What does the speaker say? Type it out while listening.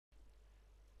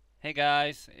Hey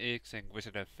guys, it's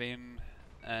InquisitorFIN,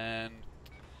 and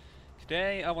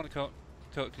today I want to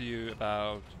talk to you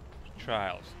about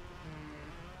trials,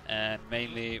 and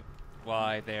mainly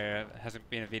why there hasn't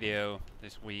been a video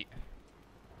this week,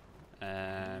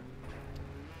 and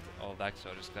all that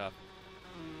sort of stuff.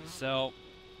 So,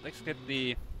 let's get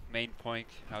the main point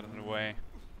out of the way.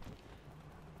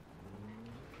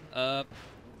 Uh,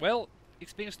 well,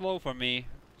 it's been slow for me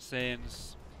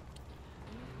since,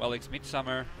 well, it's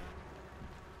midsummer,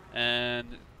 and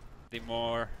the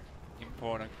more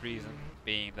important reason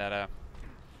being that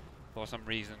for some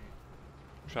reason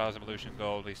Trials Evolution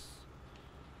Gold is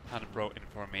kind of broken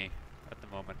for me at the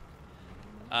moment.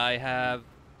 I have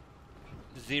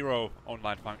 0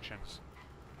 online functions,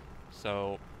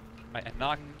 so I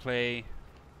cannot play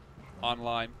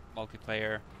online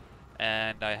multiplayer,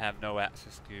 and I have no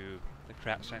access to the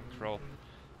Crash Central,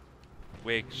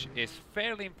 which is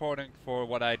fairly important for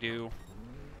what I do.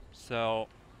 So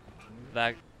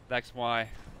that's why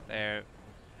there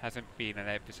hasn't been an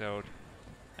episode,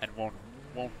 and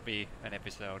won't be an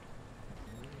episode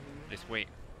this week.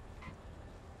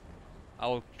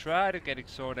 I'll try to get it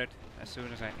sorted as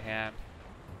soon as I can,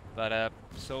 but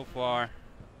so far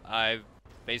I've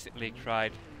basically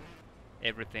tried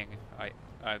everything I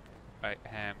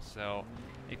can, so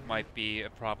it might be a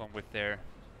problem with their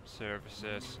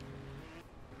services,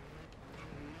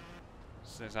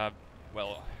 since I've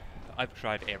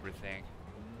tried everything.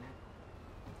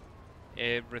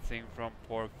 Everything from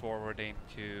port forwarding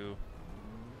to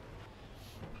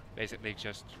basically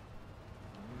just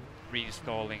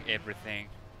reinstalling everything.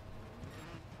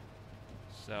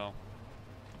 So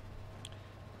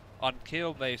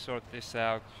until they sort this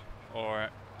out, or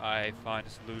I find a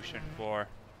solution for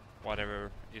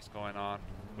whatever is going on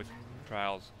with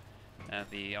trials and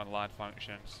the online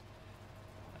functions,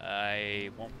 I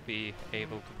won't be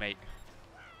able to make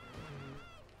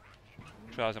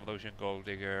Trials Evolution Gold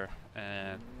Digger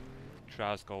and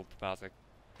Trials Gold Deposit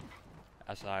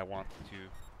as I want to.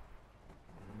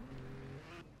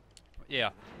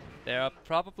 Yeah, there are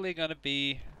probably gonna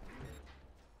be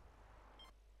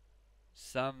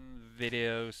some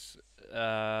videos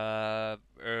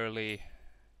early.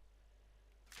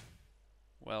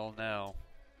 Well, no.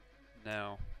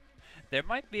 There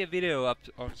might be a video up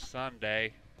on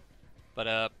Sunday,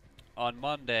 but on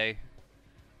Monday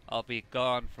I'll be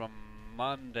gone from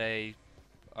Monday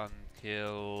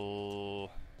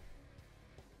until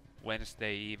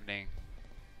Wednesday evening.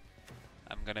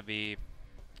 I'm gonna be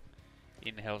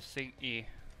in Helsinki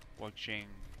watching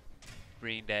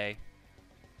Green Day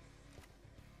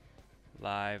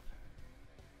live,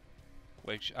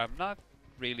 which I'm not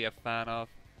really a fan of,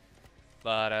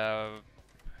 but a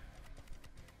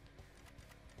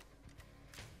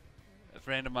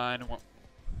friend of mine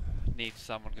needs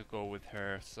someone to go with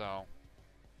her, so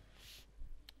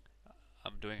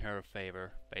I'm doing her a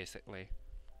favor, basically.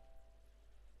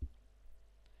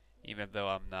 Even though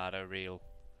I'm not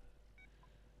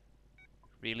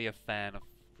really a fan of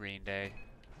Green Day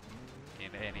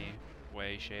in any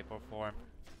way, shape or form.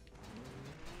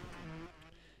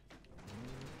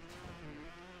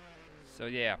 So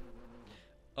yeah.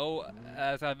 Oh,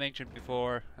 as I mentioned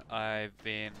before, I've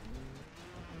been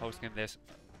hosting this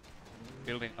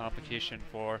building competition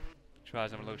for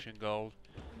Trials Evolution Gold,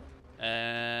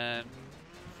 and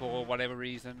for whatever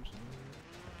reason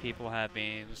people have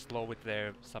been slow with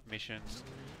their submissions.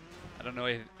 I don't know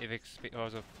if it's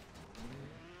because of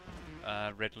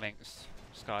Red Links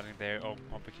starting their own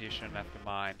competition after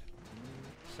mine,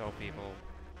 so people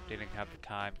didn't have the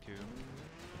time to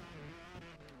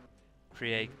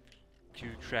create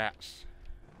 2 tracks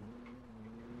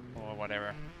or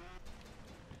whatever.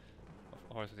 Of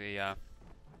course, the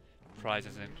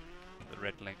prizes in the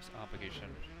Red Links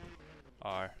competition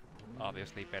are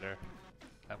obviously better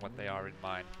than what they are in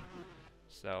mine,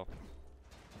 so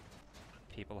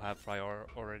people have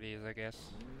priorities, I guess.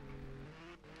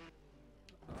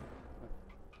 I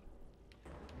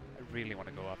really want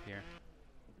to go up here,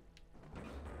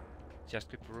 just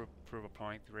to prove a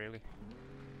point, really.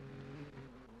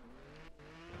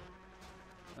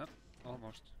 Oh,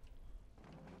 almost.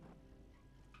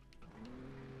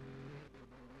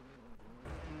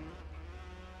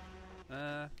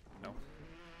 No.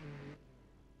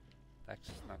 That's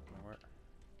not gonna work.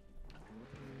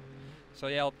 So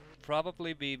yeah,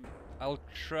 I'll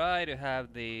try to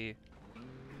have the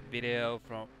video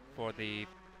for the,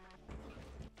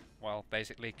 well,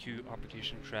 basically 2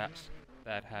 competition tracks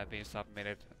that have been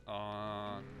submitted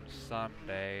on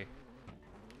Sunday.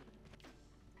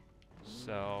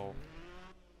 So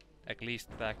at least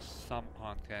that's some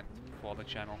content for the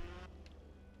channel.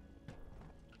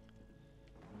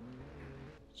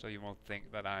 so you won't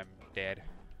think that I'm dead.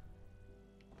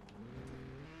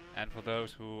 And for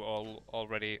those who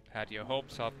already had your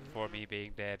hopes up for me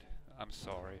being dead, I'm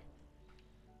sorry.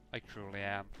 I truly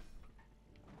am.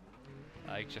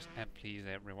 I just can't please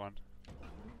everyone.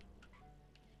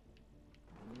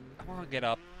 Come on, get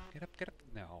up. Get up, get up.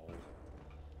 No.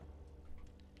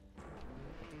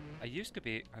 I used to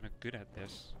be kind of good at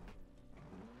this.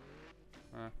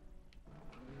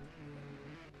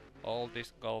 All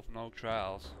disc golf, no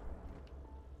trials.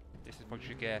 This is what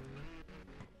you get.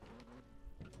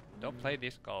 Don't play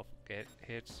disc golf, get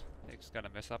hits. It's gonna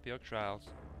mess up your trials.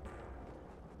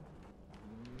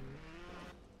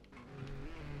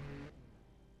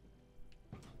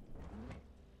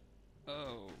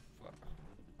 Oh, fuck.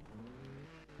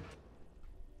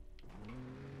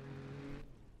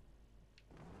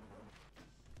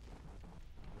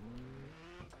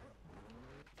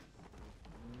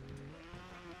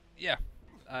 Yeah,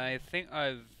 I think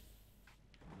I've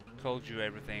told you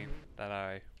everything that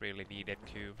I really needed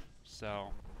to, so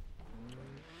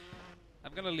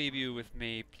I'm gonna leave you with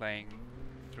me playing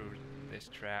through this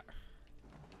track.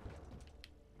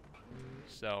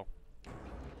 So,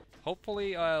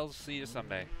 hopefully I'll see you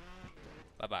someday.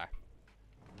 Bye bye.